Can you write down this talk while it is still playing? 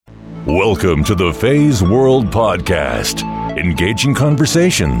Welcome to the Phase World Podcast, engaging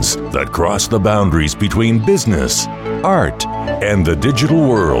conversations that cross the boundaries between business, art, and the digital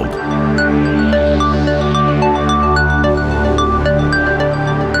world.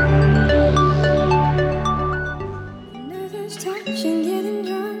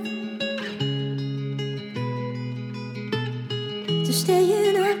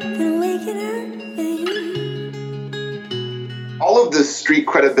 All of the street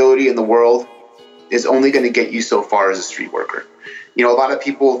credibility in the world is only going to get you so far as a street worker. You know, a lot of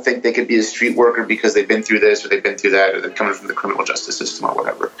people think they could be a street worker because they've been through this or they've been through that or they're coming from the criminal justice system or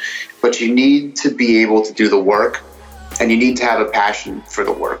whatever. But you need to be able to do the work and you need to have a passion for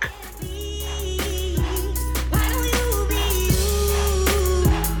the work.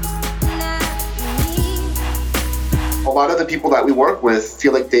 A lot of the people that we work with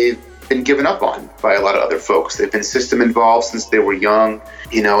feel like they've been given up on by a lot of other folks. They've been system involved since they were young,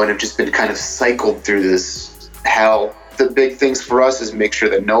 and have just been kind of cycled through this hell. The big things for us is make sure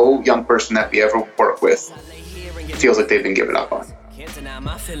that no young person that we ever work with feels like they've been given up on. Can't deny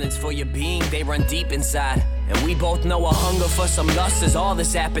my feelings for your being, they run deep inside. And we both know a hunger for some lust is all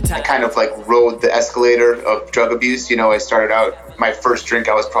this appetite. I kind of rode the escalator of drug abuse. I started out, my first drink,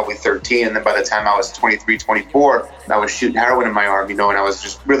 I was probably 13. And then by the time I was 23, 24, I was shooting heroin in my arm, and I was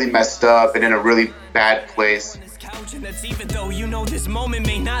just really messed up and in a really bad place. And that's even though this moment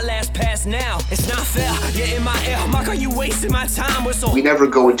may not last past now. It's not fair, you're in my air. Mark, are you wasting my time? We never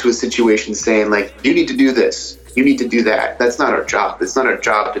go into a situation saying you need to do this, you need to do that. That's not our job. It's not our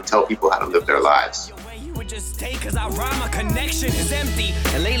job to tell people how to live their lives. Just stay cause I rhyme, my connection is empty.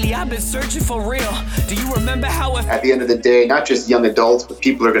 And lately I've been searching for real. Do you remember how at the end of the day, not just young adults, but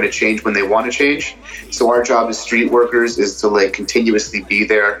people are going to change when they want to change. So our job as street workers is to continuously be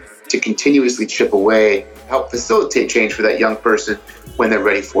there, to continuously chip away, help facilitate change for that young person when they're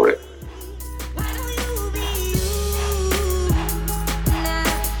ready for it.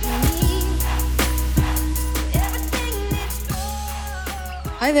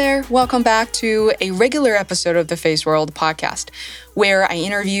 Hi there, welcome back to a regular episode of the Phase World podcast, where I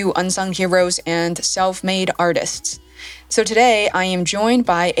interview unsung heroes and self-made artists. So today I am joined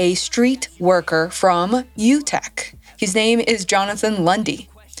by a street worker from UTEC. His name is Jonathan Lundy.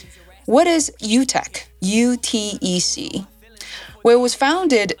 What is UTEC? UTEC. Well, it was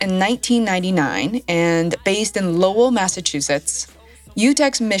founded in 1999 and based in Lowell, Massachusetts.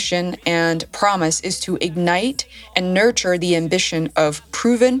 UTEC's mission and promise is to ignite and nurture the ambition of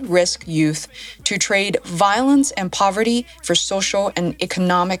proven risk youth to trade violence and poverty for social and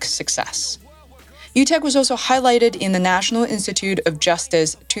economic success. UTEC was also highlighted in the National Institute of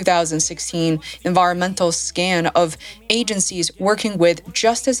Justice 2016 environmental scan of agencies working with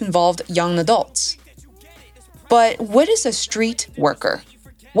justice-involved young adults. But what is a street worker?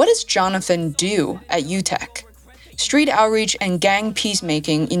 What does Jonathan do at UTEC? Street outreach and gang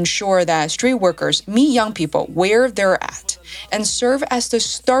peacemaking ensure that street workers meet young people where they're at and serve as the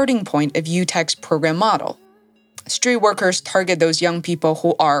starting point of UTEC's program model. Street workers target those young people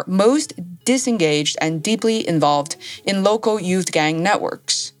who are most disengaged and deeply involved in local youth gang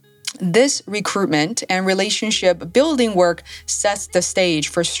networks. This recruitment and relationship building work sets the stage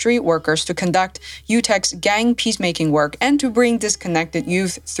for street workers to conduct UTEC's gang peacemaking work and to bring disconnected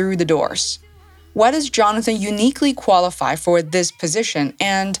youth through the doors. Why does Jonathan uniquely qualify for this position,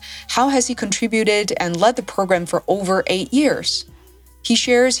 and how has he contributed and led the program for over 8 years? He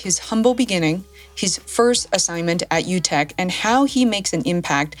shares his humble beginning, his first assignment at UTEC, and how he makes an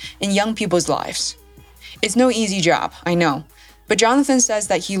impact in young people's lives. It's no easy job, I know, but Jonathan says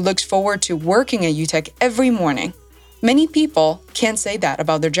that he looks forward to working at UTEC every morning. Many people can't say that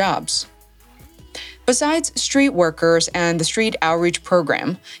about their jobs. Besides street workers and the street outreach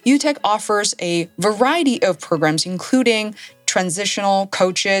program, UTEC offers a variety of programs including transitional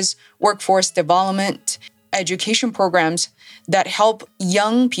coaches, workforce development, education programs that help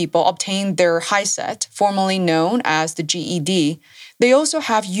young people obtain their HiSET, formerly known as the GED. They also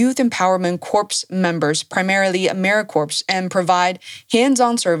have Youth Empowerment Corps members, primarily AmeriCorps, and provide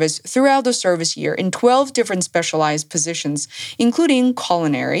hands-on service throughout the service year in 12 different specialized positions, including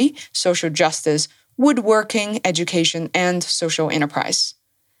culinary, social justice, woodworking, education, and social enterprise.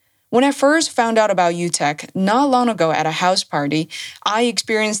 When I first found out about UTEC not long ago at a house party, I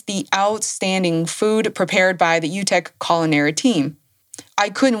experienced the outstanding food prepared by the UTEC culinary team. I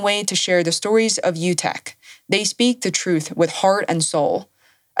couldn't wait to share the stories of UTEC. They speak the truth with heart and soul.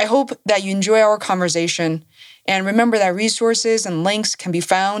 I hope that you enjoy our conversation, and remember that resources and links can be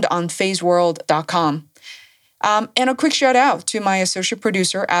found on phaseworld.com. And a quick shout out to my associate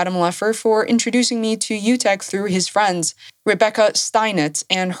producer, Adam Leffer, for introducing me to UTech through his friends, Rebecca Steinitz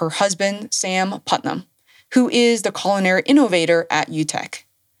and her husband, Sam Putnam, who is the culinary innovator at UTech.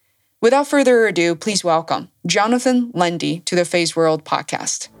 Without further ado, please welcome Jonathan Lendy to the Phase World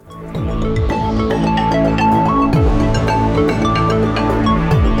podcast.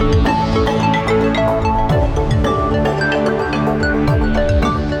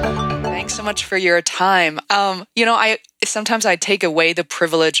 So much for your time. I sometimes take away the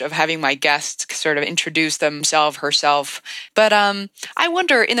privilege of having my guests sort of introduce themselves, herself. But I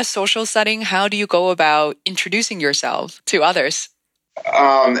wonder, in a social setting, how do you go about introducing yourself to others?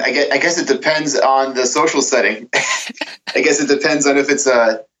 I guess it depends on the social setting. I guess it depends on if it's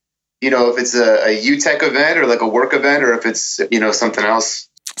a UTech event or like a work event, or if it's something else.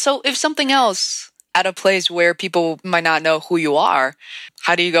 So if something else at a place where people might not know who you are,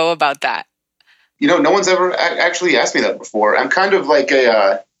 how do you go about that? No one's ever actually asked me that before. I'm kind of like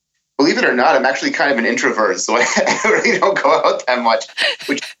believe it or not, I'm actually kind of an introvert, so I really don't go out that much,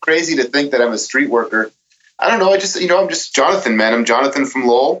 which is crazy to think that I'm a street worker. I don't know. I'm just Jonathan, man. I'm Jonathan from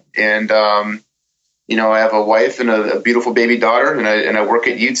Lowell, and I have a wife and a beautiful baby daughter, and I work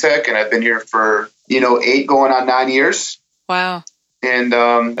at UTech, and I've been here for 8 going on 9 years. Wow. And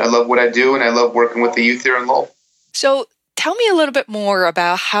I love what I do, and I love working with the youth here in Lowell. So tell me a little bit more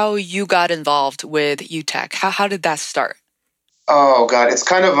about how you got involved with UTech. How did that start? Oh, God. It's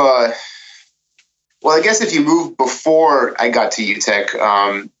kind of well, I guess if you move before I got to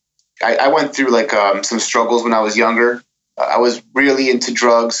UTech, I went through some struggles when I was younger. I was really into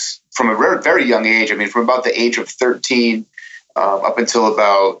drugs from a very, very young age. I mean, from about the age of 13 up until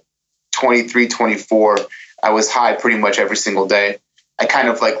about 23, 24, I was high pretty much every single day. I kind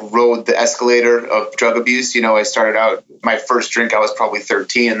of rode the escalator of drug abuse. I started out, my first drink, I was probably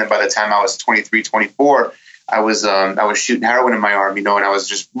 13. And then by the time I was 23, 24, I was shooting heroin in my arm, and I was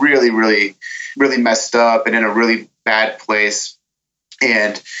just really, really, really messed up and in a really bad place.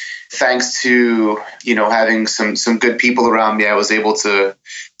 And thanks to, having some good people around me, I was able to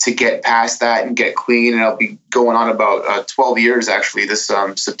get past that and get clean. And I'll be going on about 12 years, actually, this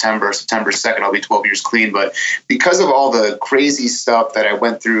September 2nd, I'll be 12 years clean. But because of all the crazy stuff that I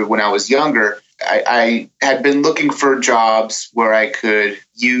went through when I was younger, I had been looking for jobs where I could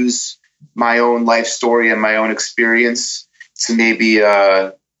use my own life story and my own experience to maybe,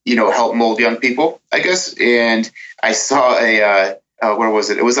 help mold young people, I guess. And I saw where was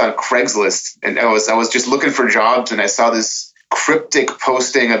it? It was on Craigslist, and I was just looking for jobs, and I saw this cryptic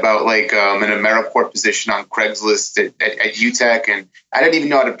posting about an AmeriCorps position on Craigslist at UTech, and I didn't even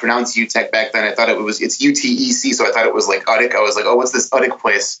know how to pronounce UTech back then. I thought it's UTEC, so I thought it was like UTIC. I was like, oh, what's this UTIC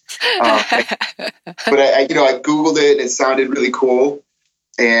place? But I Googled it, and it sounded really cool,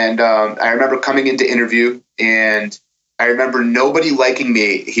 and I remember coming into interview, and I remember nobody liking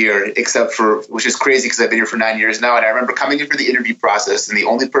me here except for, which is crazy because I've been here for 9 years now. And I remember coming in for the interview process, and the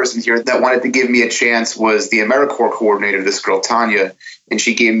only person here that wanted to give me a chance was the AmeriCorps coordinator, this girl, Tanya. And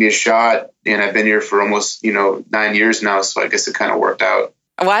she gave me a shot, and I've been here for almost, 9 years now. So I guess it kind of worked out.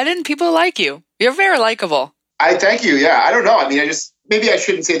 Why didn't people like you? You're very likable. I thank you. Yeah, I don't know. I mean, maybe I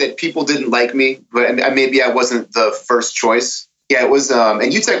shouldn't say that people didn't like me, but maybe I wasn't the first choice. Yeah, it was, and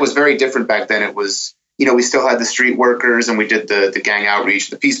UTech was very different back then. It was, we still had the street workers, and we did the gang outreach,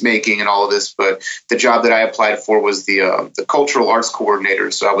 the peacemaking, and all of this. But the job that I applied for was the cultural arts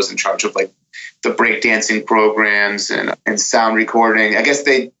coordinator. So I was in charge of the breakdancing programs and sound recording. I guess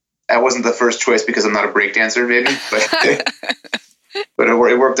I wasn't the first choice because I'm not a breakdancer, maybe, but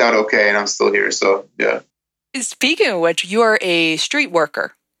it worked out okay, and I'm still here. So yeah. Speaking of which, you are a street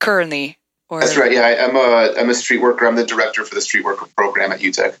worker currently. That's right. Yeah, I'm a street worker. I'm the director for the street worker program at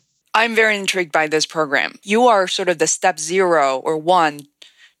UTech. I'm very intrigued by this program. You are sort of the step 0 or 1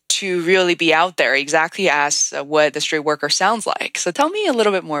 to really be out there, exactly as what the street worker sounds like. So tell me a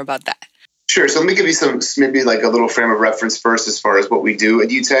little bit more about that. Sure. So let me give you maybe a little frame of reference first as far as what we do at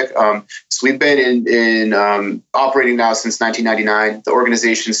UTech. So we've been in operating now since 1999. The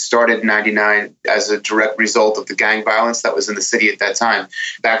organization started in 99 as a direct result of the gang violence that was in the city at that time.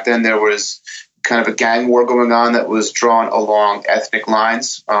 Back then, there was kind of a gang war going on that was drawn along ethnic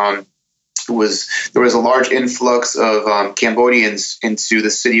lines. There was a large influx of Cambodians into the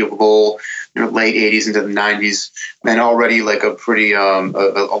city of Lowell, late 80s into the 90s, and already a pretty a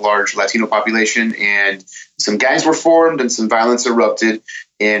large Latino population. And some gangs were formed and some violence erupted.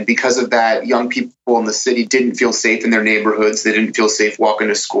 And because of that, young people in the city didn't feel safe in their neighborhoods. They didn't feel safe walking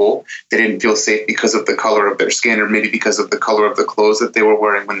to school. They didn't feel safe because of the color of their skin, or maybe because of the color of the clothes that they were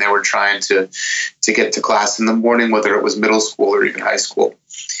wearing when they were trying to get to class in the morning, whether it was middle school or even high school.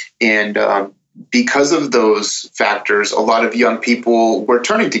 And because of those factors, a lot of young people were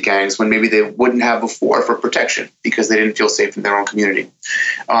turning to gangs when maybe they wouldn't have before for protection because they didn't feel safe in their own community.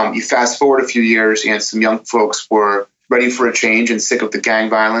 You fast forward a few years and some young folks were ready for a change and sick of the gang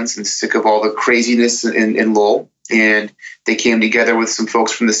violence and sick of all the craziness in Lowell. And they came together with some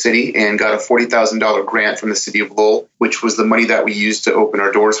folks from the city and got a $40,000 grant from the city of Lowell, which was the money that we used to open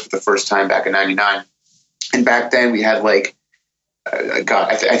our doors for the first time back in '99. And back then we had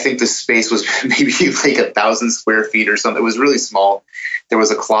I think the space was maybe 1,000 square feet or something. It was really small. There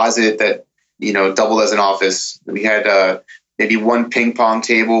was a closet that, doubled as an office. We had maybe one ping pong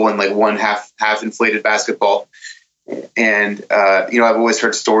table and one half inflated basketball. And, I've always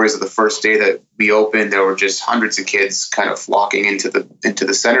heard stories of the first day that we opened, there were just hundreds of kids kind of flocking into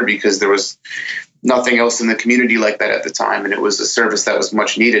the center because there was nothing else in the community like that at the time. And it was a service that was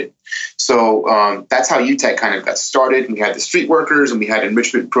much needed. So that's how UTEC kind of got started. We had the street workers and we had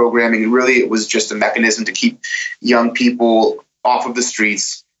enrichment programming. And really, it was just a mechanism to keep young people off of the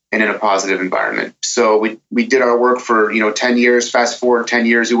streets and in a positive environment. So we did our work for 10 years. Fast forward 10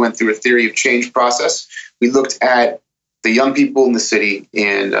 years, we went through a theory of change process. We looked at the young people in the city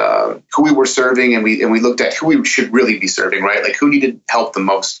and who we were serving, and we looked at who we should really be serving, right? Like who needed help the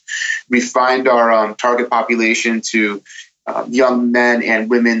most. We refined our target population to young men and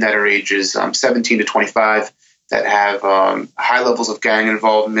women that are ages 17 to 25 that have high levels of gang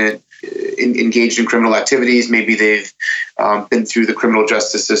involvement, engaged in criminal activities. Maybe they've been through the criminal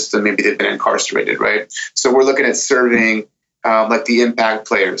justice system. Maybe they've been incarcerated, right? So we're looking at serving like the impact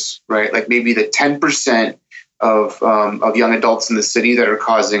players, right? Like maybe the 10% of young adults in the city that are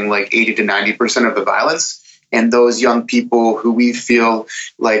causing like 80 to 90% of the violence. And those young people who we feel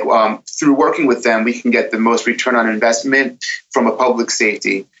like through working with them, we can get the most return on investment from a public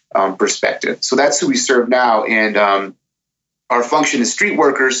safety perspective. So that's who we serve now. And our function as street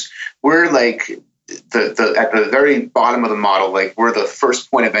workers, we're like the at the very bottom of the model. Like we're the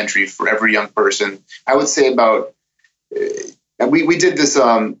first point of entry for every young person. I would say about, we did this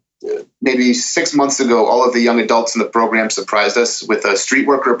maybe 6 months ago. All of the young adults in the program surprised us with a Street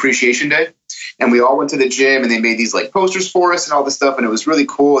Worker Appreciation Day. And we all went to the gym and they made these like posters for us and all this stuff. And it was really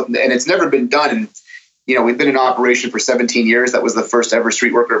cool. And it's never been done. And, we've been in operation for 17 years. That was the first ever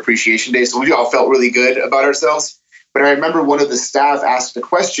Street Worker Appreciation Day. So we all felt really good about ourselves. But I remember one of the staff asked a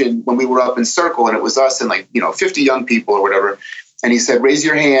question when we were up in circle, and it was us and 50 young people or whatever. And he said, raise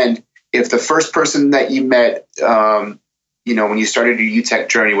your hand if the first person that you met, when you started your UTEC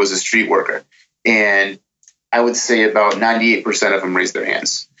journey was a street worker. And I would say about 98% of them raised their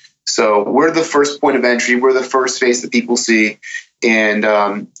hands. So we're the first point of entry. We're the first face that people see. And,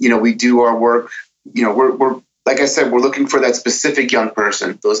 we do our work. We're like I said, we're looking for that specific young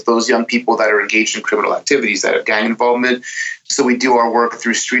person, those young people that are engaged in criminal activities, that have gang involvement. So we do our work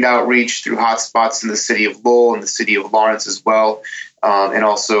through street outreach, through hotspots in the city of Lowell and the city of Lawrence as well, and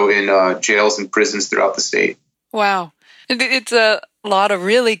also in jails and prisons throughout the state. Wow. It's a lot of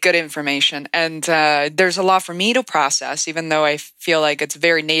really good information, and there's a lot for me to process, even though I feel like it's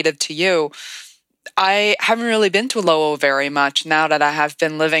very native to you. I haven't really been to Lowell very much now that I have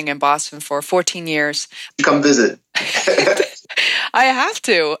been living in Boston for 14 years. Come visit. I have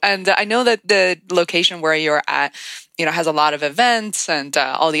to. And I know that the location where you're at, has a lot of events and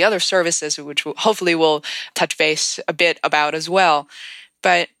all the other services, which hopefully we'll touch base a bit about as well.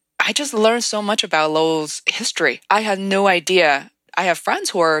 But I just learned so much about Lowell's history. I had no idea. I have friends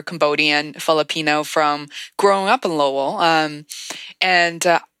who are Cambodian, Filipino from growing up in Lowell. And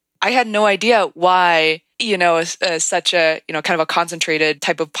I had no idea why, such a, kind of a concentrated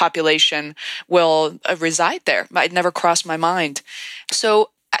type of population will reside there. It never crossed my mind.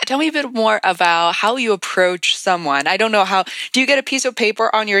 So tell me a bit more about how you approach someone. I don't know do you get a piece of paper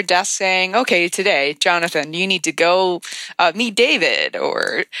on your desk saying, okay, today, Jonathan, you need to go meet David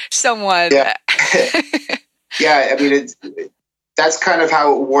or someone? Yeah. Yeah. I mean, that's kind of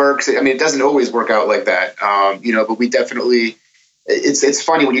how it works. I mean, it doesn't always work out like that. But we definitely, it's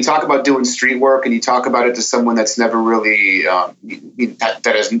funny when you talk about doing street work and you talk about it to someone that's never really, that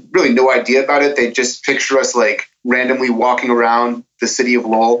has really no idea about it. They just picture us like randomly walking around the city of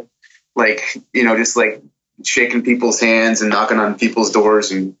Lowell, just like shaking people's hands and knocking on people's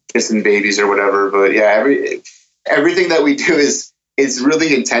doors and kissing babies or whatever. But yeah, everything that we do is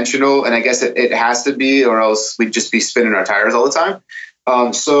really intentional. And I guess it has to be, or else we'd just be spinning our tires all the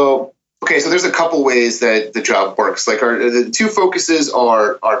time. So there's a couple ways that the job works. Like the two focuses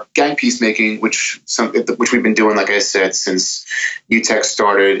are gang peacemaking, which we've been doing, like I said, since UTEC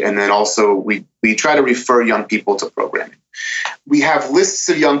started. And then also we try to refer young people to programming. We have lists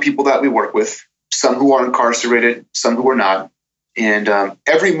of young people that we work with, some who are incarcerated, some who are not. And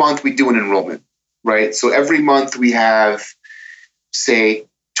every month we do an enrollment, right? So every month we have, say,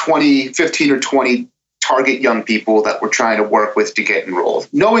 15 or 20 target young people that we're trying to work with to get enrolled,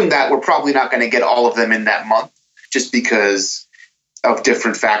 knowing that we're probably not going to get all of them in that month just because of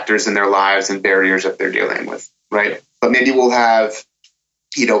different factors in their lives and barriers that they're dealing with, right? But maybe we'll have,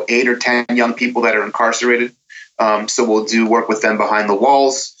 8 or 10 young people that are incarcerated. So we'll do work with them behind the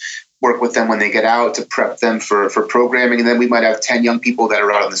walls, work with them when they get out to prep them for programming. And then we might have 10 young people that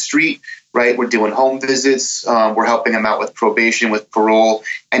are out on the street, right? We're doing home visits. We're helping them out with probation, with parole,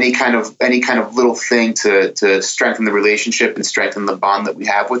 any kind of little thing to strengthen the relationship and strengthen the bond that we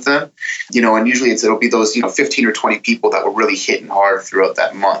have with them. And usually it'll be those, 15 or 20 people that we're really hitting hard throughout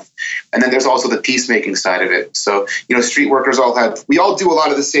that month. And then there's also the peacemaking side of it. So, street workers we all do a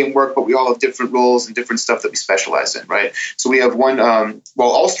lot of the same work, but we all have different roles and different stuff that we specialize in, right? So we have one, while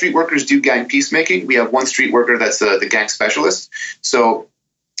all street workers do gang peacemaking, we have one street worker that's the gang specialist. So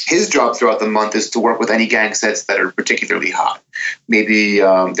his job throughout the month is to work with any gang sets that are particularly hot. Maybe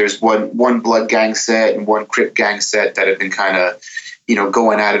there's one blood gang set and one Crip gang set that have been kind of,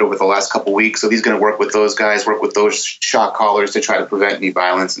 going at it over the last couple of weeks. So he's going to work with those guys, work with those shot callers to try to prevent any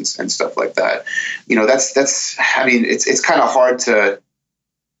violence and stuff like that. It's kind of hard to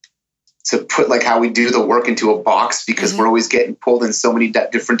put like how we do the work into a box because we're always getting pulled in so many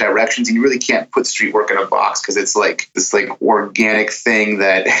different directions, and you really can't put street work in a box because it's like this organic thing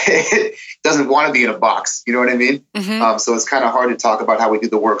that doesn't want to be in a box. You know what I mean? So it's kind of hard to talk about how we do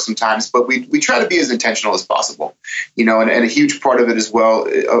the work sometimes, but we try to be as intentional as possible, and a huge part of it as well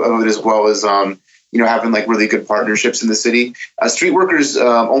is having like really good partnerships in the city. Street workers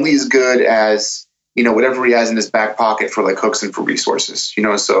only as good as whatever he has in his back pocket for like hooks and for resources,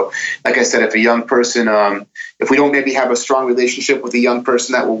 so like I said, if a young person, if we don't maybe have a strong relationship with a young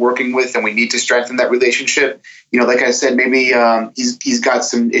person that we're working with and we need to strengthen that relationship, like I said, maybe he's got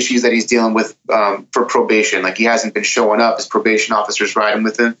some issues that he's dealing with for probation. Like he hasn't been showing up, his probation officer's riding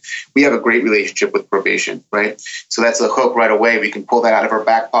with him. We have a great relationship with probation, right? So that's a hook right away. We can pull that out of our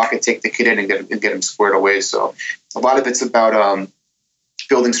back pocket, take the kid in and get him squared away. So a lot of it's about,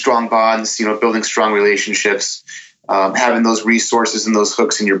 building strong bonds, building strong relationships, having those resources and those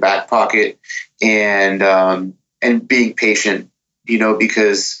hooks in your back pocket, and being patient,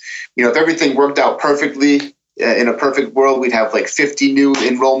 because, if everything worked out perfectly in a perfect world, we'd have like 50 new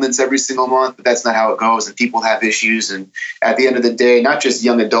enrollments every single month, but that's not how it goes. And people have issues. And at the end of the day, not just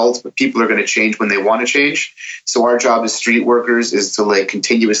young adults, but people are going to change when they want to change. So our job as street workers is to like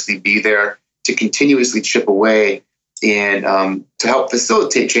continuously be there, to continuously chip away, and to help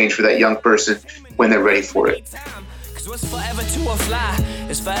facilitate change for that young person when they're ready for it. Cause what's forever to a fly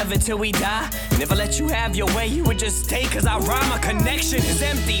is forever till we die. Never let you have your way, you would just stay. Cause I rhyme, my connection is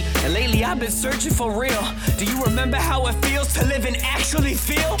empty. And lately I've been searching for real. Do you remember how it feels to live and actually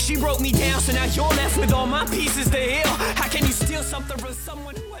feel? She broke me down, so now you're left with all my pieces to heal. How can you steal something from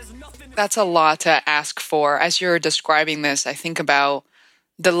someone who has nothing? That's a lot to ask for. As you're describing this, I think about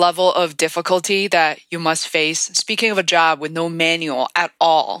the level of difficulty that you must face. Speaking of a job with no manual at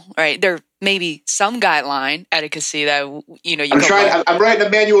all, right? There may be some guideline etiquette that, I'm writing a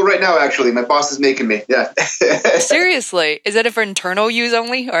manual right now, actually. My boss is making me. Yeah. Seriously? Is it for internal use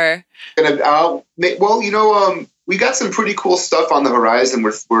only or? We got some pretty cool stuff on the horizon.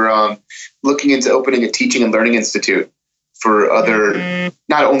 We're looking into opening a teaching and learning institute for other,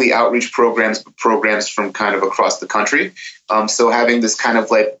 not only outreach programs, but programs from kind of across the country. So having this kind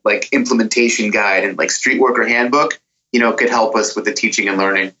of like implementation guide and like street worker handbook, could help us with the teaching and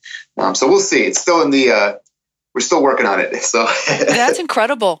learning. So we'll see. It's still we're still working on it. So that's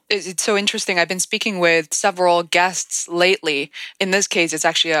incredible. It's so interesting. I've been speaking with several guests lately. In this case, it's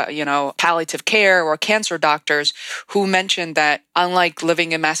actually palliative care or cancer doctors who mentioned that unlike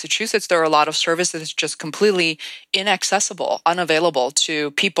living in Massachusetts, there are a lot of services just completely inaccessible, unavailable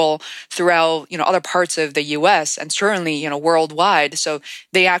to people throughout, other parts of the U.S. and certainly, worldwide. So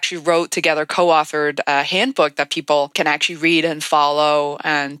they actually wrote together, co-authored a handbook that people can actually read and follow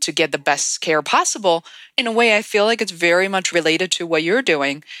and to get the best care possible. In a way, I feel like it's very much related to what you're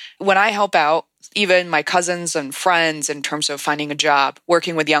doing. When I help out, even my cousins and friends in terms of finding a job,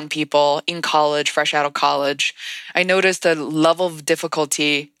 working with young people in college, fresh out of college, I noticed the level of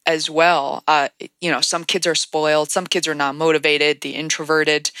difficulty as well. Some kids are spoiled, some kids are not motivated, the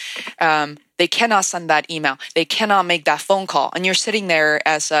introverted. They cannot send that email. They cannot make that phone call. And you're sitting there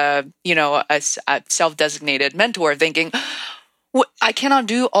as a self-designated mentor thinking, I cannot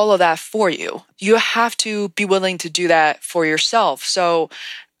do all of that for you. You have to be willing to do that for yourself. So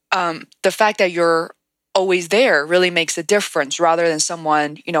the fact that you're always there really makes a difference rather than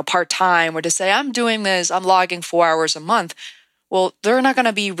someone, part-time or to say, I'm doing this, I'm logging 4 hours a month. well, they're not going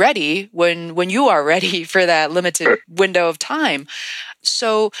to be ready when you are ready for that limited window of time.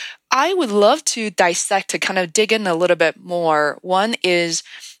 So I would love to dissect, to kind of dig in a little bit more. One is,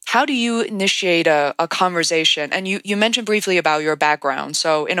 how do you initiate a conversation? And you mentioned briefly about your background.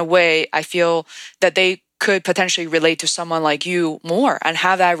 So in a way, I feel that they could potentially relate to someone like you more and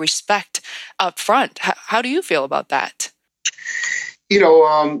have that respect up front. How do you feel about that? We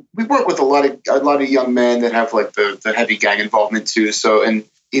work with a lot of young men that have like the heavy gang involvement too. So, and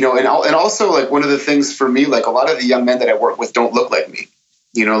also like one of the things for me, like a lot of the young men that I work with don't look like me.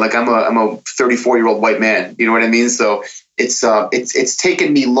 Like I'm a 34-year-old white man. You know what I mean? So it's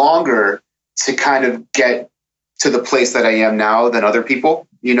taken me longer to kind of get to the place that I am now than other people.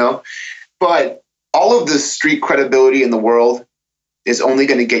 But all of the street credibility in the world is only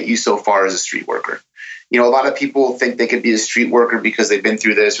going to get you so far as a street worker. A lot of people think they could be a street worker because they've been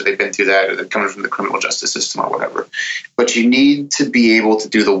through this or they've been through that or they're coming from the criminal justice system or whatever. But you need to be able to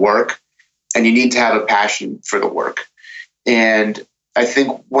do the work and you need to have a passion for the work. And I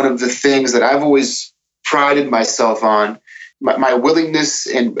think one of the things that I've always prided myself on, my willingness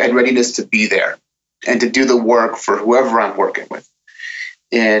and readiness to be there and to do the work for whoever I'm working with.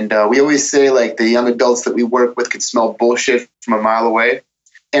 And we always say like the young adults that we work with can smell bullshit from a mile away.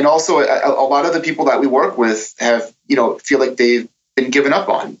 And also a lot of the people that we work with have, feel like they've been given up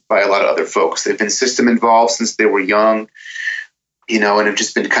on by a lot of other folks. They've been system involved since they were young, and have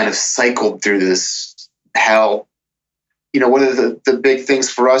just been kind of cycled through this hell. One of the big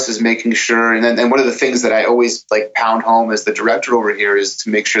things for us is making sure, and one of the things that I always like pound home as the director over here is to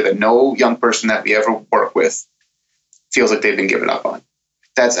make sure that no young person that we ever work with feels like they've been given up on.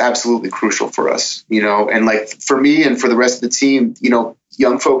 That's absolutely crucial for us, and like for me and for the rest of the team,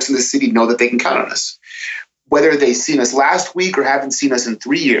 young folks in the city know that they can count on us. Whether they've seen us last week or haven't seen us in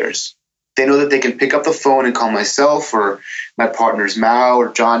 3 years, they know that they can pick up the phone and call myself or my partners Mao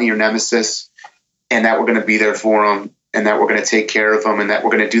or Johnny or Nemesis, and that we're going to be there for them and that we're going to take care of them and that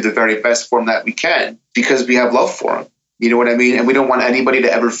we're going to do the very best for them that we can because we have love for them. You know what I mean? And we don't want anybody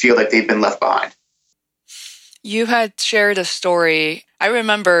to ever feel like they've been left behind. You had shared a story. I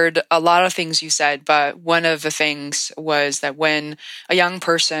remembered a lot of things you said, but one of the things was that when a young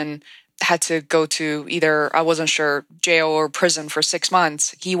person had to go to either, I wasn't sure, jail or prison for 6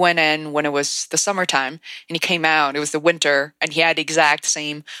 months, he went in when it was the summertime and he came out, it was the winter, and he had the exact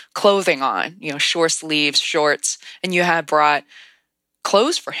same clothing on, short sleeves, shorts, and you had brought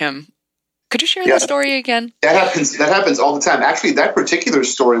clothes for him. Could you share that story again? That happens all the time. Actually, that particular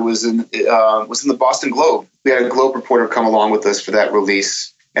story was in the Boston Globe. We had a Globe reporter come along with us for that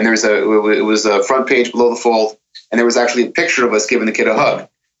release, and it was a front page below the fold, and there was actually a picture of us giving the kid a hug,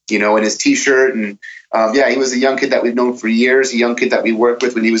 in his T-shirt, and he was a young kid that we've known for years, a young kid that we worked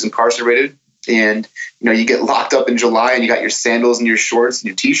with when he was incarcerated, and you get locked up in July and you got your sandals and your shorts and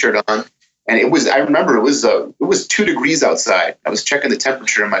your T-shirt on, and I remember it was 2 degrees outside. I was checking the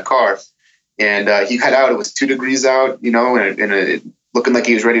temperature in my car. And he got out. It was 2 degrees out, and looking like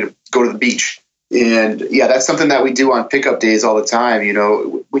he was ready to go to the beach. And that's something that we do on pickup days all the time.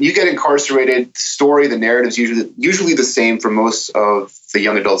 When you get incarcerated, the narrative is usually the same for most of the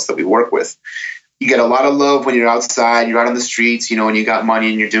young adults that we work with. You get a lot of love when you're outside, you're out on the streets, and you got money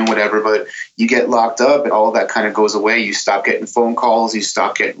and you're doing whatever. But you get locked up, and all of that kind of goes away. You stop getting phone calls, you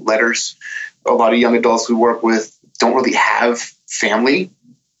stop getting letters. A lot of young adults we work with don't really have family.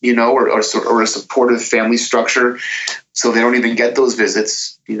 Or a supportive family structure. So they don't even get those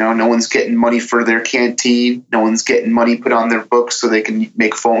visits. No one's getting money for their canteen. No one's getting money put on their books so they can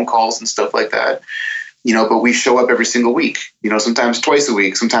make phone calls and stuff like that. But we show up every single week, sometimes twice a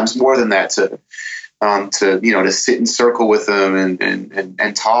week, sometimes more than that to sit in circle with them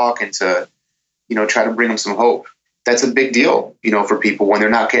and talk and to, try to bring them some hope. That's a big deal, for people when they're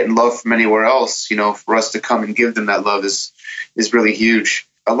not getting love from anywhere else. For us to come and give them that love is really huge.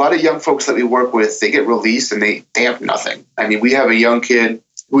 A lot of young folks that we work with, they get released and they have nothing. I mean, we have a young kid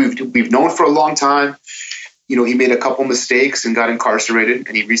who we've known for a long time. He made a couple mistakes and got incarcerated,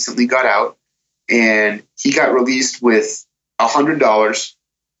 and he recently got out, and he got released with $100.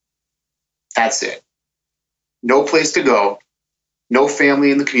 That's it. No place to go, no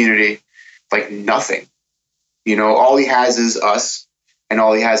family in the community, like nothing. All he has is us, and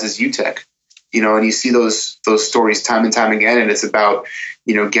all he has is UTEC. And you see those stories time and time again, and it's about,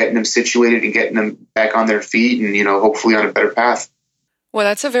 getting them situated and getting them back on their feet and, hopefully on a better path. Well,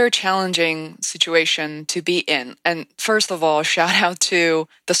 that's a very challenging situation to be in. And first of all, shout out to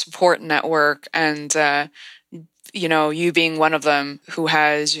the support network and you being one of them who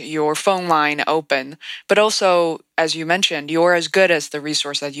has your phone line open, but also, as you mentioned, you're as good as the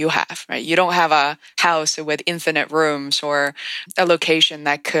resource that you have, right? You don't have a house with infinite rooms or a location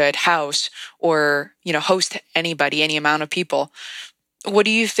that could house or, host anybody, any amount of people. What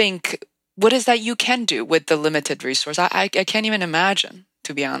do you think, what is that you can do with the limited resource? I can't even imagine,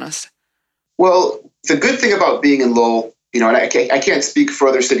 to be honest. Well, the good thing about being in Lowell, and I can't speak for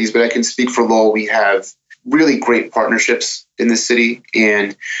other cities, but I can speak for Lowell. We have really great partnerships in the city.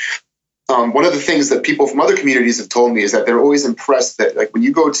 And one of the things that people from other communities have told me is that they're always impressed that, like, when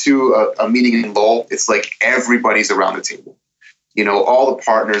you go to a meeting in Lowell, it's like everybody's around the table. All the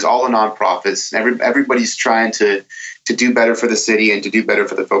partners, all the nonprofits, everybody's trying to do better for the city and to do better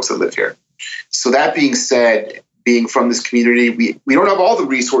for the folks that live here. So that being said, being from this community, we don't have all the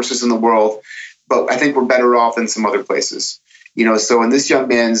resources in the world, but I think we're better off than some other places. So in this young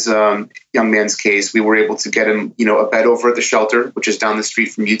man's case, we were able to get him, a bed over at the shelter, which is down the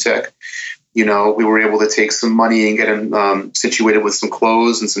street from UTEC. We were able to take some money and get him situated with some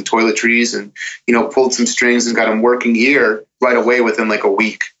clothes and some toiletries and, pulled some strings and got him working here right away within like a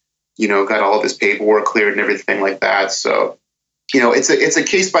week, got all of his paperwork cleared and everything like that. So, it's a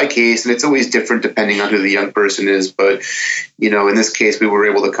case by case, and it's always different depending on who the young person is. But, in this case, we were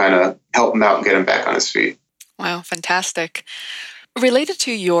able to kind of help him out and get him back on his feet. Wow, fantastic. Related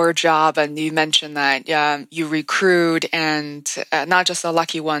to your job, and you mentioned that you recruit and not just the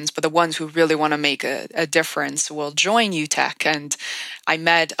lucky ones, but the ones who really want to make a difference will join UTEC. And I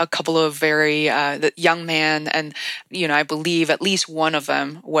met a couple of very young men, and I believe at least one of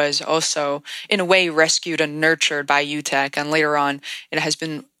them was also in a way rescued and nurtured by UTEC, and later on it has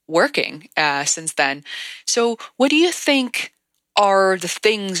been working since then. So what do you think are the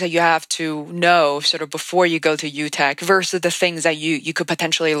things that you have to know sort of before you go to UTEC versus the things that you could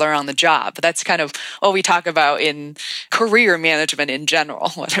potentially learn on the job? That's kind of what we talk about in career management in general,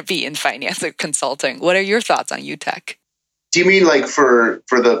 whether it be in finance or consulting. What are your thoughts on UTEC? Do you mean like for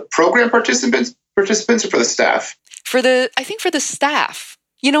the program participants or for the staff? I think for the staff.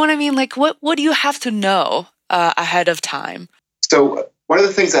 You know what I mean? Like what do you have to know ahead of time? So one of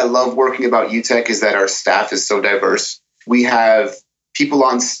the things I love working about UTEC is that our staff is so diverse. We have people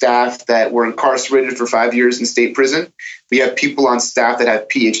on staff that were incarcerated for 5 years in state prison. We have people on staff that have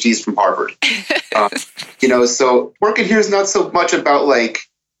PhDs from Harvard. So working here is not so much about like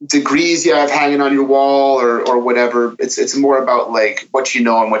degrees you have hanging on your wall or whatever. It's more about like what you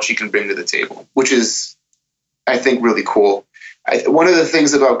know and what you can bring to the table, which is, I think, really cool. One of the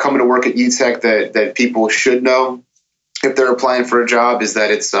things about coming to work at UTEC that people should know if they're applying for a job is that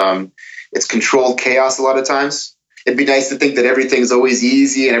it's controlled chaos a lot of times. It'd be nice to think that everything's always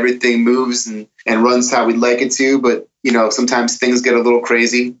easy and everything moves and runs how we'd like it to. But, sometimes things get a little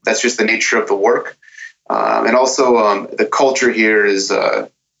crazy. That's just the nature of the work. And also the culture here is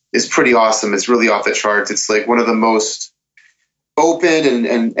pretty awesome. It's really off the charts. It's like one of the most open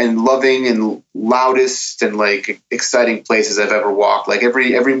and loving and loudest and like exciting places I've ever walked. Like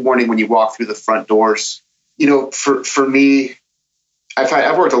every morning when you walk through the front doors, for me,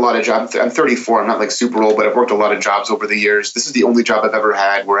 I've worked a lot of jobs. I'm 34. I'm not like super old, but I've worked a lot of jobs over the years. This is the only job I've ever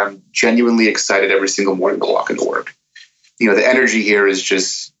had where I'm genuinely excited every single morning to walk into work. The energy here is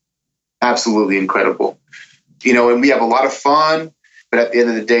just absolutely incredible. And we have a lot of fun, but at the end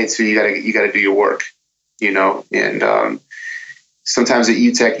of the day, too, you gotta do your work. And sometimes at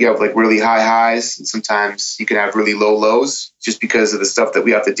UTEC you have like really high highs, and sometimes you can have really low lows just because of the stuff that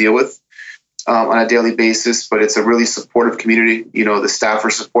we have to deal with on a daily basis. But it's a really supportive community. The staff are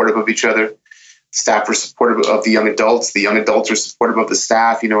supportive of each other. Staff are supportive of the young adults. The young adults are supportive of the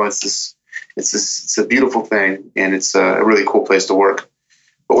staff. It's a beautiful thing, and it's a really cool place to work.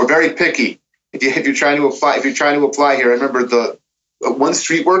 But we're very picky. If you're trying to apply here, I remember the one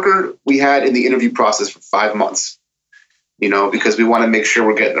street worker we had in the interview process for 5 months. Because we want to make sure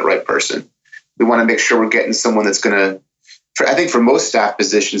we're getting the right person. We want to make sure we're getting someone that's going to. I think for most staff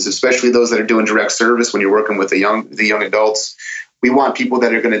positions, especially those that are doing direct service, when you're working with the young adults, we want people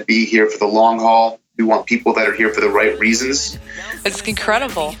that are going to be here for the long haul. We want people that are here for the right reasons. It's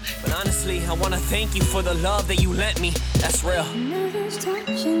incredible. But honestly, I want to thank you for the love that you lent me. That's real.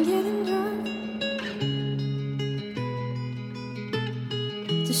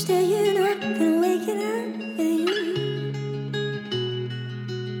 To staying up and waking up with you.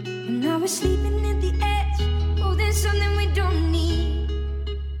 And now we're sleeping at the edge. Oh, there's something we don't need.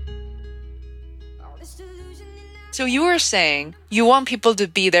 So So you were saying you want people to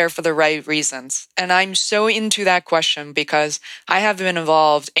be there for the right reasons. And I'm so into that question because I have been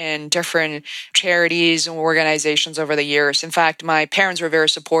involved in different charities and organizations over the years. In fact, my parents were very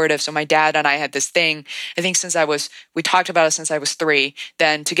supportive. So my dad and I had this thing, I think we talked about it since I was 3.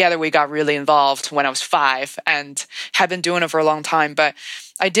 Then together we got really involved when I was 5 and have been doing it for a long time. But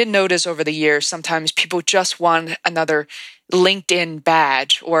I did notice over the years, sometimes people just want another LinkedIn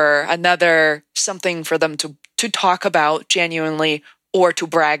badge or another something for them to talk about genuinely or to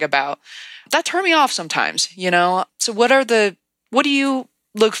brag about. That turned me off sometimes, So what do you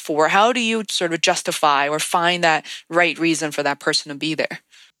look for? How do you sort of justify or find that right reason for that person to be there?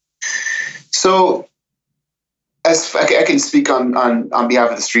 So as I can speak on behalf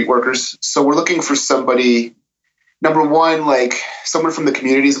of the street workers. So we're looking for somebody, number one, like someone from the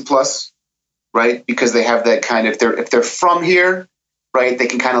community is a plus, right? Because they have that kind of, if they're from here, right, they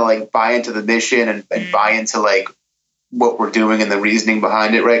can kind of like buy into the mission and buy into like what we're doing and the reasoning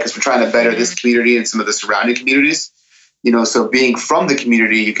behind it, right? Because we're trying to better this community and some of the surrounding communities, so being from the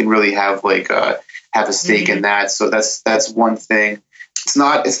community, you can really have like have a stake in that. So that's one thing. It's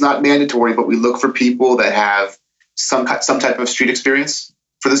not mandatory, but we look for people that have some type of street experience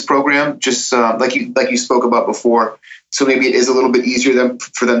for this program, just like you spoke about before. So maybe it is a little bit easier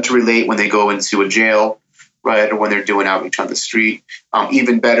for them to relate when they go into a jail, right, or when they're doing outreach on the street.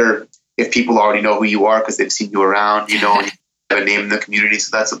 Even better if people already know who you are because they've seen you around, and you have a name in the community.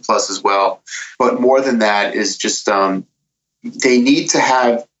 So that's a plus as well. But more than that is just they need to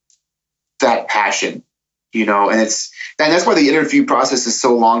have that passion, and that's why the interview process is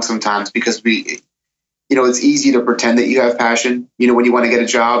so long sometimes, because it's easy to pretend that you have passion, when you want to get a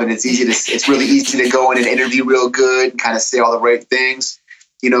job, and it's really easy to go in and interview real good and kind of say all the right things,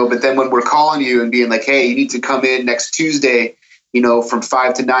 but then when we're calling you and being like, hey, you need to come in next Tuesday, from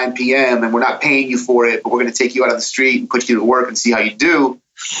 5 to 9 p.m. and we're not paying you for it, but we're going to take you out on the street and put you to work and see how you do.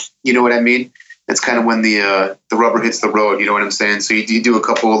 You know what I mean? It's kind of when the rubber hits the road, you know what I'm saying? So you do a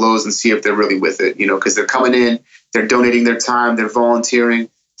couple of those and see if they're really with it, because they're coming in, they're donating their time, they're volunteering,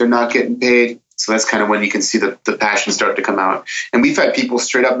 they're not getting paid. So that's kind of when you can see the passion start to come out. And we've had people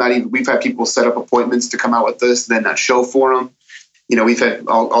we've had people set up appointments to come out with us, then not show for them. We've had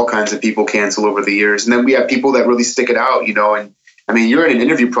all kinds of people cancel over the years. And then we have people that really stick it out, and I mean, you're in an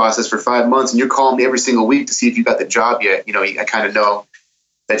interview process for 5 months and you're calling me every single week to see if you got the job yet. I kind of know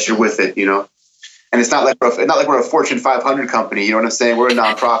that you're with it, and it's not like we're a Fortune 500 company. You know what I'm saying? We're a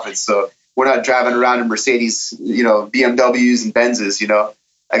nonprofit. So we're not driving around in Mercedes, BMWs and Benzes,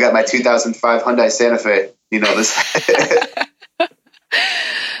 I got my 2005 Hyundai Santa Fe, this.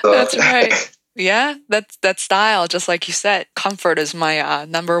 So. That's right. Yeah, that style, just like you said, comfort is my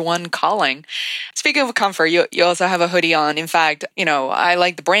number one calling. Speaking of comfort, you also have a hoodie on. In fact, I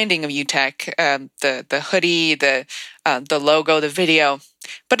like the branding of UTech, the hoodie, the logo, the video.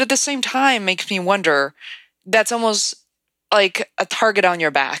 But at the same time, makes me wonder, that's almost like a target on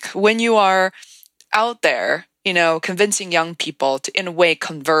your back. When you are out there, convincing young people to, in a way,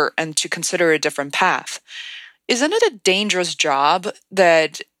 convert and to consider a different path. Isn't it a dangerous job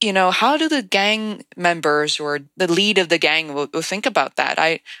that, how do the gang members or the lead of the gang will think about that?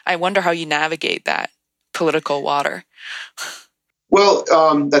 I wonder how you navigate that political water. Well,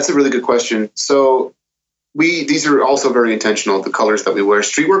 that's a really good question. So these are also very intentional, the colors that we wear.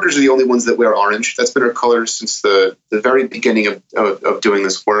 Street workers are the only ones that wear orange. That's been our colors since the very beginning of doing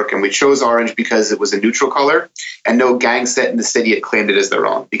this work. And we chose orange because it was a neutral color and no gang set in the city had claimed it as their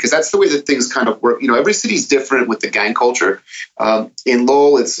own, because that's the way that things kind of work. Every city's different with the gang culture. In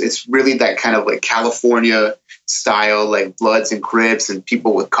Lowell, it's really that kind of like California style, like Bloods and Crips and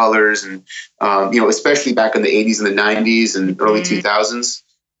people with colors. And, especially back in the 80s and the 90s and early 2000s.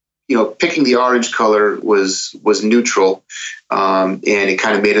 Picking the orange color was neutral, and it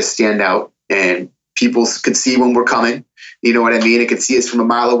kind of made us stand out, and people could see when we're coming. You know what I mean? It could see us from a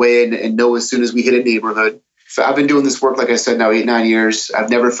mile away and know as soon as we hit a neighborhood. So I've been doing this work, like I said, now 8-9 years. I've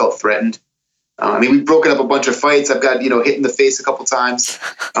never felt threatened. We've broken up a bunch of fights. I've got hit in the face a couple times,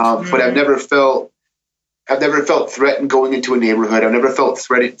 but I've never felt threatened going into a neighborhood. I've never felt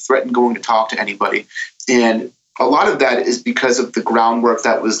threatened going to talk to anybody, and a lot of that is because of the groundwork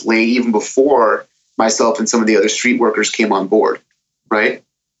that was laid even before myself and some of the other street workers came on board, right?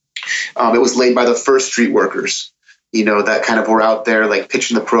 It was laid by the first street workers, that kind of were out there like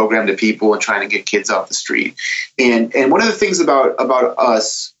pitching the program to people and trying to get kids off the street. And one of the things about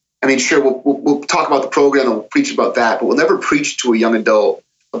us, sure, we'll talk about the program and we'll preach about that, but we'll never preach to a young adult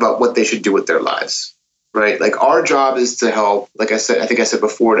about what they should do with their lives. Right. Like our job is to help, like I said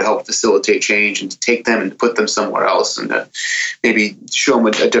before, to help facilitate change and to take them and to put them somewhere else and to maybe show them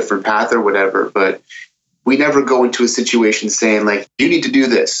a different path or whatever. But we never go into a situation saying like, you need to do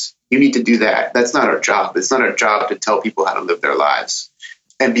this, you need to do that. That's not our job. It's not our job to tell people how to live their lives.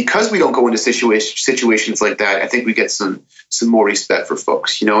 And because we don't go into situations like that, I think we get some more respect for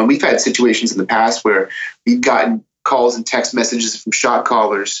folks, you know. And we've had situations in the past where we've gotten calls and text messages from shot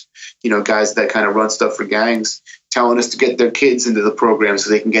callers, you know, guys that kind of run stuff for gangs, telling us to get their kids into the program so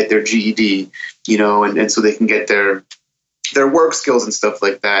they can get their GED, you know, and so they can get their work skills and stuff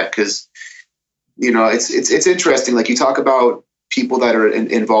like that. Because, you know, it's interesting. Like, you talk about people that are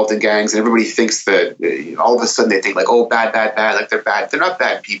involved in gangs, and everybody thinks that all of a sudden they think like, oh, bad, like they're bad. They're not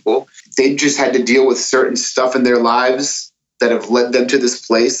bad people. They just had to deal with certain stuff in their lives that have led them to this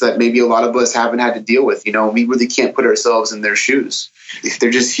place that maybe a lot of us haven't had to deal with. You know, we really can't put ourselves in their shoes. If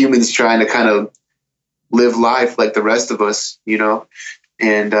they're just humans trying to kind of live life like the rest of us, you know,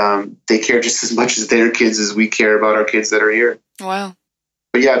 and they care just as much as their kids as we care about our kids that are here. Wow.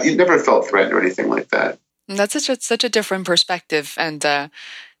 But yeah, you never felt threatened or anything like that. That's such a different perspective, and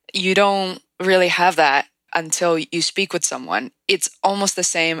you don't really have that until you speak with someone. It's almost the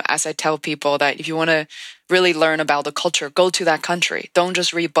same as I tell people that if you want to really learn about the culture, go to that country. Don't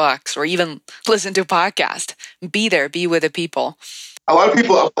just read books or even listen to podcasts. Be there, be with the people. A lot of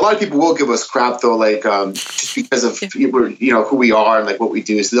people will give us crap though, like just because of who we are and like what we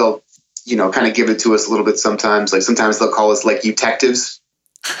do. So they'll, you know, kind of give it to us a little bit sometimes. Like sometimes they'll call us like detectives.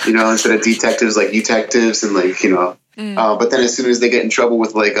 You know, instead of detectives, like detectives, and like, you know, but then as soon as they get in trouble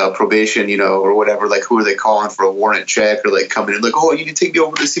with like probation, you know, or whatever, like who are they calling for a warrant check, or like coming in like, oh, you need to take me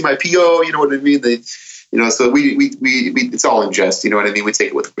over to see my PO, you know what I mean? They, you know, so we it's all in jest, you know what I mean? We take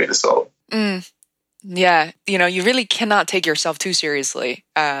it with a grain of salt. Yeah, you know, you really cannot take yourself too seriously.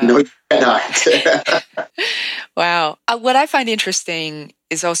 No, you cannot. Wow. What I find interesting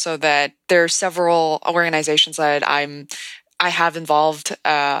is also that there are several organizations that I have involved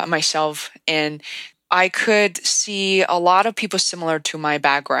myself, and I could see a lot of people similar to my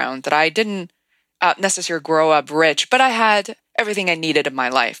background, that I didn't necessarily grow up rich, but I had everything I needed in my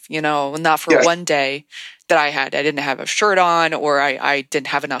life, you know, not for one day that I didn't have a shirt on, or I didn't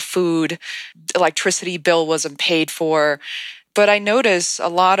have enough food, electricity bill wasn't paid for. But I notice a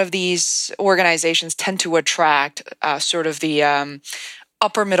lot of these organizations tend to attract sort of the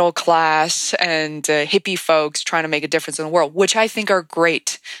upper middle class and hippie folks trying to make a difference in the world, which I think are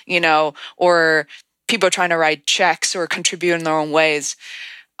great, you know, or people trying to write checks or contribute in their own ways.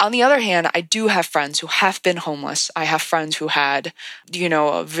 On the other hand, I do have friends who have been homeless. I have friends who had, you know,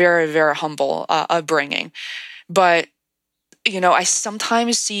 a very, very humble upbringing. But, you know, I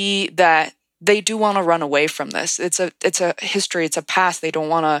sometimes see that they do want to run away from this. It's a history, it's a past they don't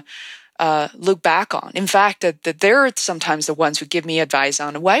want to look back on. In fact, that they're sometimes the ones who give me advice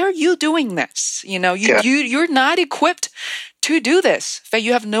on, why are you doing this? You know, you're not equipped to do this. In fact,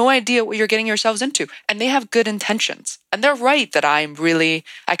 you have no idea what you're getting yourselves into. And they have good intentions. And they're right that I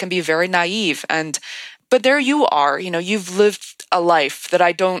can be very naive. But there you are, you know, you've lived a life that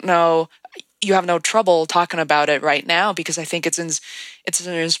I don't know. You have no trouble talking about it right now because I think it's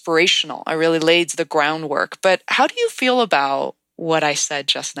inspirational. I really laid the groundwork. But how do you feel about what I said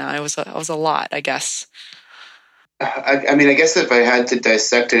just now? It was a lot, I guess. I mean, I guess if I had to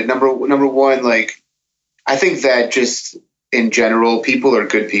dissect it, number one, like, I think that just in general, people are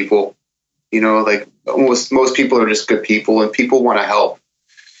good people. You know, like most people are just good people, and people want to help.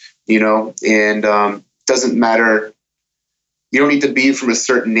 You know, and doesn't matter. You don't need to be from a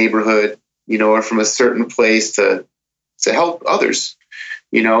certain neighborhood, you know, or from a certain place to help others.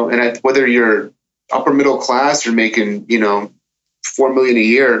 You know, and whether you're upper middle class or making, you know, $4 million a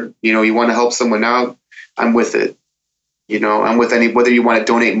year, you know, you want to help someone out, I'm with it. You know, I'm with whether you want to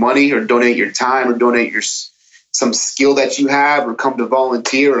donate money or donate your time or donate some skill that you have, or come to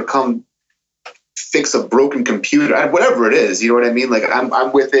volunteer, or come fix a broken computer, whatever it is, you know what I mean? Like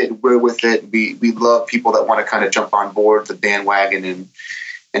I'm with it. We're with it. We love people that want to kind of jump on board the bandwagon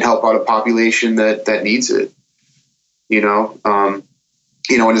and help out a population that needs it. You know, and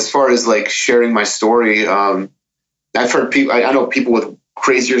as far as like sharing my story, I've heard people. I know people with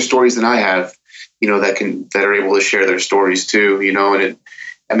crazier stories than I have. You know, that are able to share their stories too. You know, and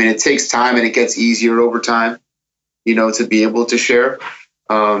it takes time, and it gets easier over time. You know, to be able to share.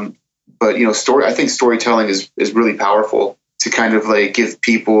 But you know, I think storytelling is really powerful to kind of like give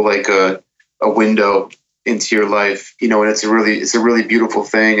people like a window into your life. You know, and it's a really beautiful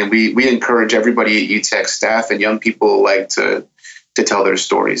thing. And we encourage everybody at UTech, staff and young people, like to tell their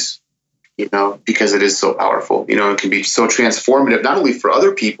stories. You know, because it is so powerful. You know, it can be so transformative, not only for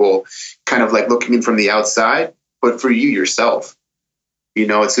other people, kind of like looking in from the outside, but for you yourself. You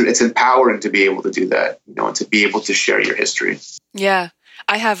know, it's empowering to be able to do that. You know, and to be able to share your history. Yeah.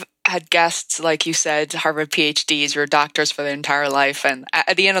 I have had guests, like you said, Harvard PhDs or doctors for their entire life. And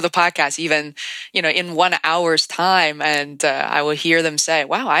at the end of the podcast, even, in 1 hour's time, and I will hear them say,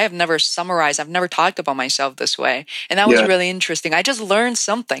 wow, I have never summarized, I've never talked about myself this way. And that was really interesting. I just learned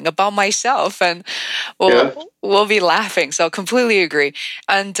something about myself, and we'll be laughing. So completely agree.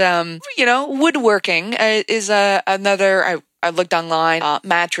 And, woodworking is another, I looked online,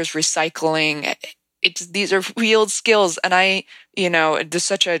 mattress recycling. These are real skills. And there's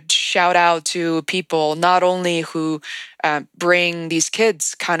such a shout out to people, not only who bring these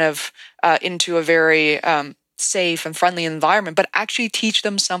kids kind of into a very safe and friendly environment, but actually teach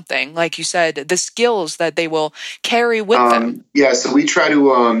them something, like you said, the skills that they will carry with them. Yeah, so we try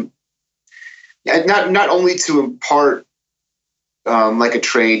to not only to impart like a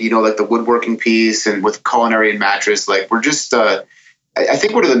trade, like the woodworking piece, and with culinary and mattress, like we're just, I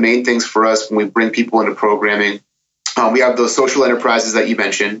think one of the main things for us when we bring people into programming, we have those social enterprises that you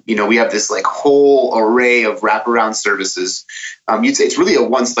mentioned. We have this like whole array of wraparound services. It's really a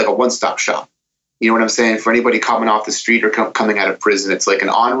one-stop shop. You know what I'm saying? For anybody coming off the street or coming out of prison, it's like an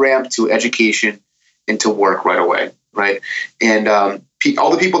on-ramp to education and to work right away, right? And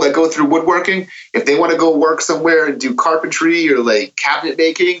all the people that go through woodworking, if they want to go work somewhere and do carpentry or like cabinet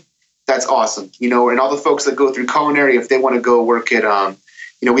making, that's awesome. And all the folks that go through culinary, if they want to go work at,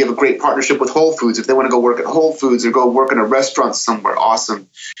 we have a great partnership with Whole Foods. If they want to go work at Whole Foods or go work in a restaurant somewhere, awesome.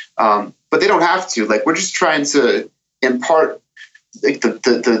 But they don't have to. Like, we're just trying to impart like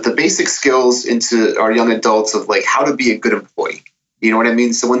the basic skills into our young adults of like how to be a good employee. You know what I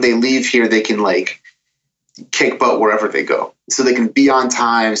mean? So when they leave here, they can like kick butt wherever they go. So they can be on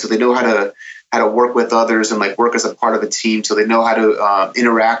time. So they know how to work with others and like work as a part of a team. So they know how to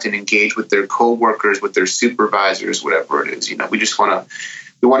interact and engage with their coworkers, with their supervisors, whatever it is. We just want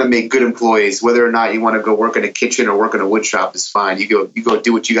to make good employees. Whether or not you want to go work in a kitchen or work in a wood shop is fine. You go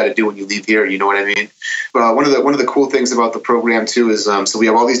do what you got to do when you leave here. You know what I mean? But one of the cool things about the program too is so we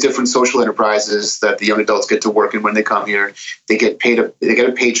have all these different social enterprises that the young adults get to work in when they come here. They get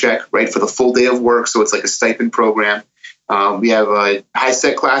a paycheck, right, for the full day of work. So it's like a stipend program. We have high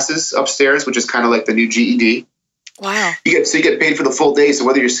set classes upstairs, which is kind of like the new GED. Wow. You get paid for the full day. So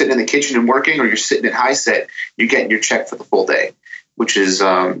whether you're sitting in the kitchen and working or you're sitting at high set, you're getting your check for the full day, which is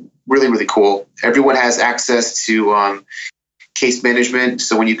really, really cool. Everyone has access to case management.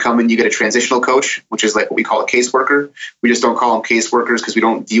 So when you come in, you get a transitional coach, which is like what we call a caseworker. We just don't call them caseworkers because we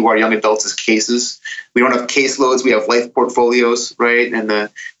don't view our young adults as cases. We don't have caseloads. We have life portfolios, right? And the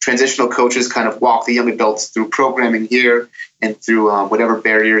transitional coaches kind of walk the young adults through programming here and through whatever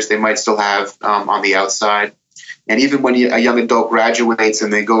barriers they might still have on the outside. And even when a young adult graduates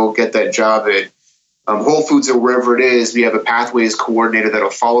and they go get that job at Whole Foods or wherever it is, we have a pathways coordinator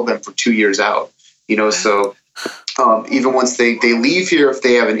that'll follow them for 2 years out. So even once they leave here, if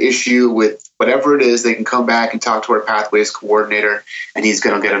they have an issue with whatever it is, they can come back and talk to our pathways coordinator, and he's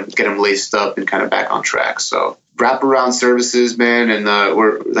going to get them laced up and kind of back on track. So wraparound services, man, and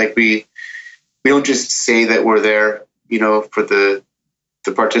we're like we don't just say that we're there, for the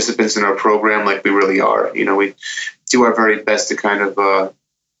participants in our program, like we really are. We do our very best to kind of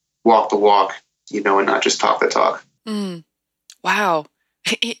walk the walk, and not just talk the talk. Wow.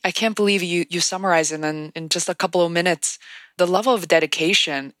 I can't believe you summarize it in just a couple of minutes. The level of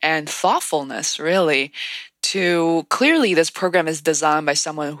dedication and thoughtfulness, really, to clearly this program is designed by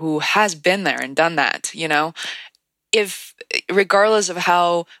someone who has been there and done that, If regardless of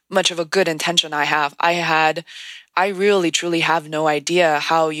how much of a good intention I really truly have no idea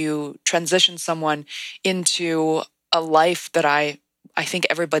how you transition someone into a life that I think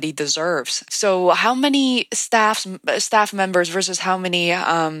everybody deserves. So how many staff members versus how many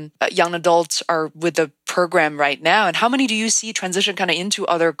young adults are with the program right now? And how many do you see transition kind of into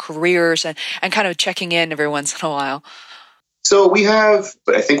other careers and kind of checking in every once in a while? So I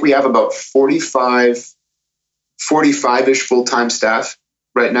think we have about 45-ish full-time staff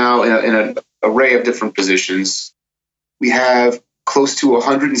right now in an array of different positions. We have close to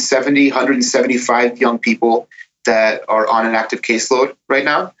 175 young people that are on an active caseload right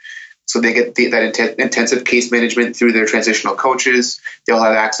now. So they get that intensive case management through their transitional coaches. They'll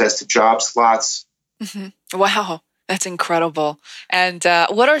have access to job slots. Mm-hmm. Wow, that's incredible. And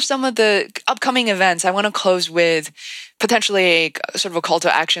what are some of the upcoming events? I want to close with potentially a sort of a call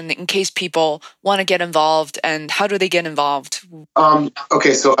to action in case people want to get involved, and how do they get involved?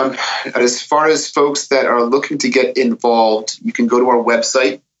 Okay, so as far as folks that are looking to get involved, you can go to our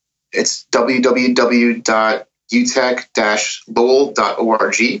website. It's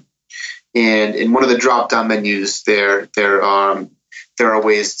www.utech-lowell.org. And in one of the drop-down menus there There are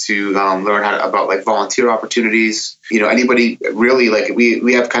ways to learn about like volunteer opportunities. Anybody really, like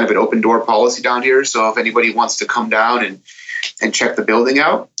we have kind of an open door policy down here. So if anybody wants to come down and check the building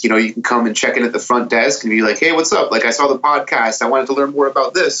out, you can come and check in at the front desk and be like, hey, what's up? Like, I saw the podcast. I wanted to learn more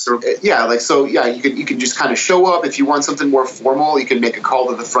about this. Or you can just kind of show up. If you want something more formal, you can make a call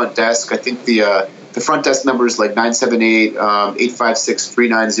to the front desk. I think the front desk number is like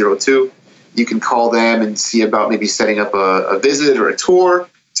 978-856-3902. You can call them and see about maybe setting up a visit or a tour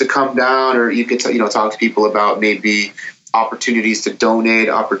to come down, or you can talk to people about maybe opportunities to donate,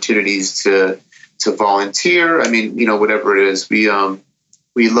 opportunities to volunteer. I mean, whatever it is, we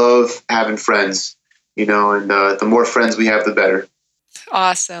love having friends, and the more friends we have, the better.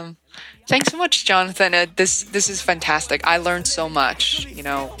 Awesome. Thanks so much, Jonathan. This is fantastic. I learned so much.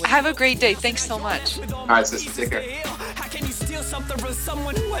 Have a great day. Thanks so much. All right, sister, take care. How can you steal something from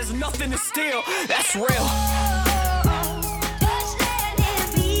someone who has nothing to steal? That's real.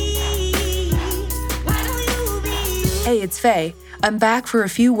 Hey, it's Faye. I'm back for a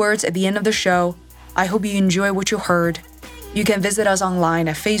few words at the end of the show. I hope you enjoy what you heard. You can visit us online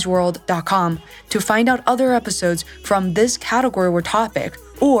at fazeworld.com to find out other episodes from this category or topic,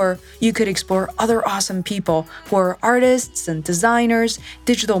 or you could explore other awesome people who are artists and designers,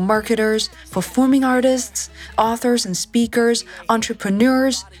 digital marketers, performing artists, authors and speakers,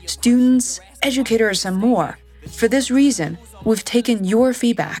 entrepreneurs, students, educators, and more. For this reason, we've taken your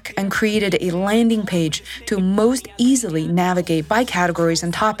feedback and created a landing page to most easily navigate by categories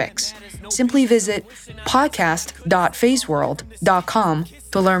and topics. Simply visit podcast.fazeworld.com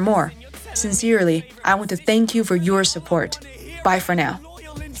to learn more. Sincerely, I want to thank you for your support. Bye for now.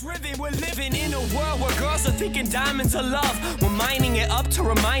 We're living in a world where girls are thinking diamonds are love. We're mining it up to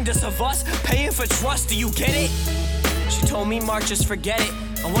remind us of us, paying for trust. Do you get it? She told me, Mark, just forget it.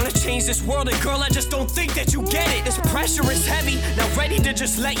 I want to change this world, and girl, I just don't think that you get it. This pressure is heavy, not ready to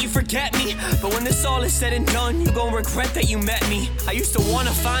just let you forget me. But when this all is said and done, you gon' regret that you met me. I used to want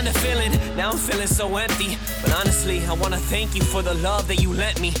to find a feeling, now I'm feeling so empty. But honestly, I want to thank you for the love that you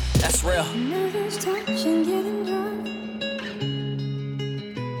lent me. That's real.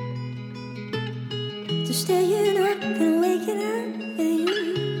 Just staying up and waking up with you.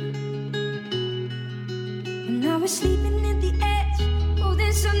 And I was sleeping